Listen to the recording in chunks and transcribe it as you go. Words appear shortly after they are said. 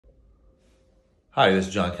Hi, this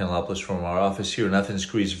is John Kanellopoulos from our office here in Athens,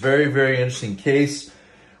 Greece. Very interesting case.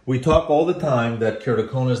 We talk all the time that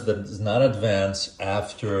keratoconus does not advance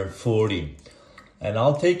after 40. And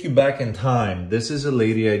I'll take you back in time. This is a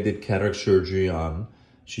lady I did cataract surgery on.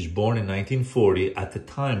 She's born in 1940. At the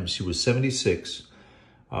time, she was 76.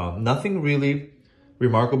 Nothing really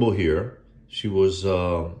remarkable here. She was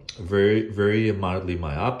very mildly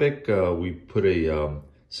myopic. We put a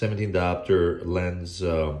 17 diopter lens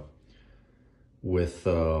with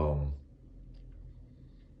a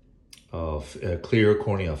clear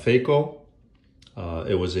cornea phaco.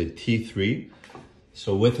 It was a T3,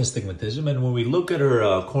 so with astigmatism. And when we look at her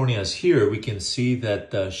corneas here, we can see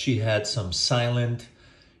that she had some silent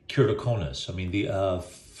keratoconus. I mean, the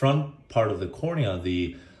front part of the cornea,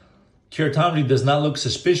 the keratometry does not look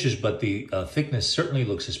suspicious, but the thickness certainly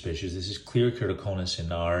looks suspicious. This is clear keratoconus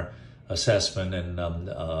in our assessment, and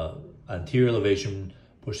anterior elevation,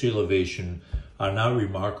 posterior elevation are not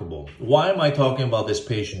remarkable. Why am I talking about this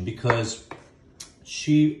patient? Because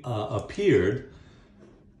she appeared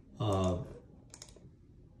 4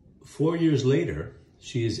 years later.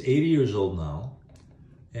 She is 80 years old now,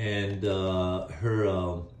 and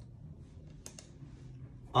her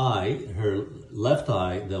left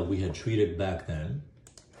eye that we had treated back then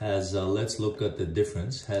has, let's look at the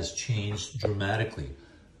difference, has changed dramatically.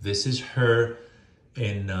 This is her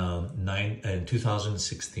in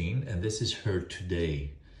 2016, and this is her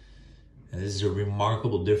today. And this is a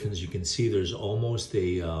remarkable difference. You can see there's almost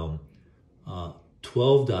a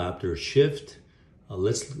 12 diopter shift.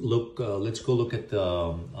 Let's go look at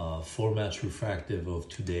the four-match refractive of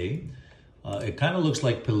today. It kind of looks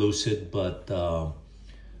like pellucid, but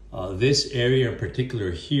this area in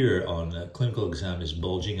particular here on a clinical exam is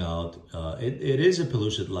bulging out. It is a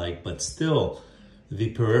pellucid-like, but still the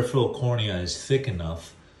peripheral cornea is thick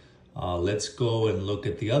enough. Let's go and look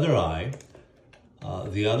at the other eye.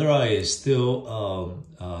 The other eye is still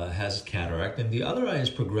has cataract, and the other eye has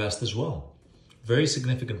progressed as well. Very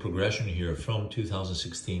significant progression here from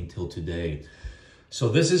 2016 till today. So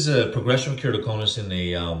this is a progression of keratoconus in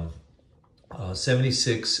a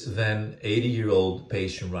 76, then 80-year-old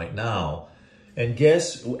patient right now. And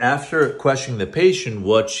guess, after questioning the patient,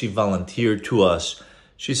 what she volunteered to us.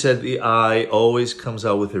 She said the eye always comes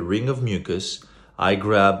out with a ring of mucus. I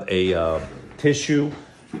grab a tissue.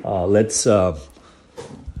 Let's go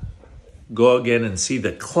again and see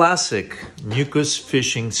the classic mucus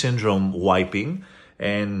fishing syndrome wiping,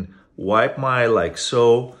 and wipe my eye like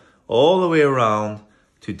so, all the way around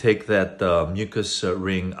to take that mucus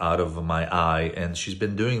ring out of my eye. And she's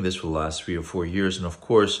been doing this for the last 3 or 4 years. And of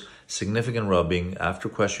course, significant rubbing. After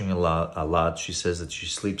questioning a lot, she says that she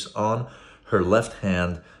sleeps on her left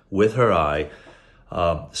hand with her eye.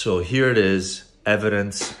 So here it is,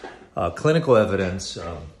 evidence, clinical evidence,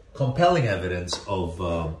 compelling evidence of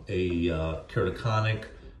a keratoconic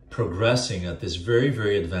progressing at this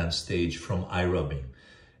very advanced stage from eye rubbing,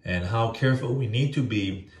 and how careful we need to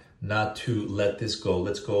be not to let this go.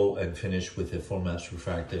 Let's go and finish with a four-match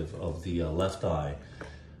refractive of the left eye.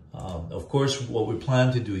 Of course, what we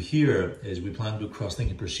plan to do here is we plan to do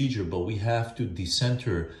cross-linking procedure, but we have to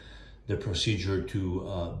decenter the procedure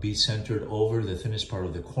to be centered over the thinnest part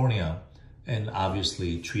of the cornea, and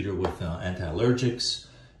obviously treat her with anti-allergics,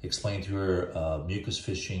 explain to her mucus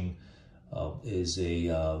fishing is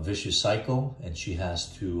a vicious cycle, and she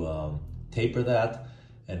has to taper that,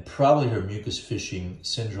 and probably her mucus fishing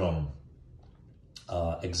syndrome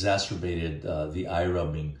exacerbated the eye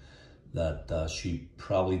rubbing that she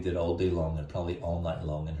probably did all day long and probably all night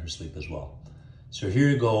long in her sleep as well. So here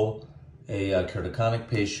you go, a keratoconic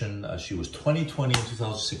patient. She was 2020 in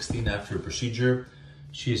 2016 after a procedure.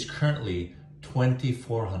 She is currently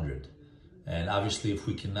 2,400. And obviously, if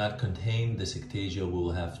we cannot contain this ectasia,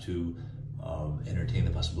 we'll have to entertain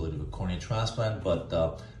the possibility of a cornea transplant, but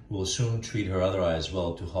we'll soon treat her other eye as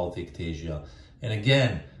well to halt the ectasia. And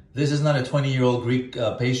again, this is not a 20-year-old Greek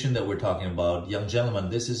patient that we're talking about, young gentleman.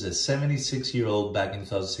 This is a 76-year-old back in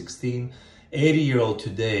 2016, 80-year-old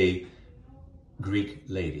today Greek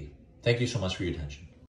lady. Thank you so much for your attention.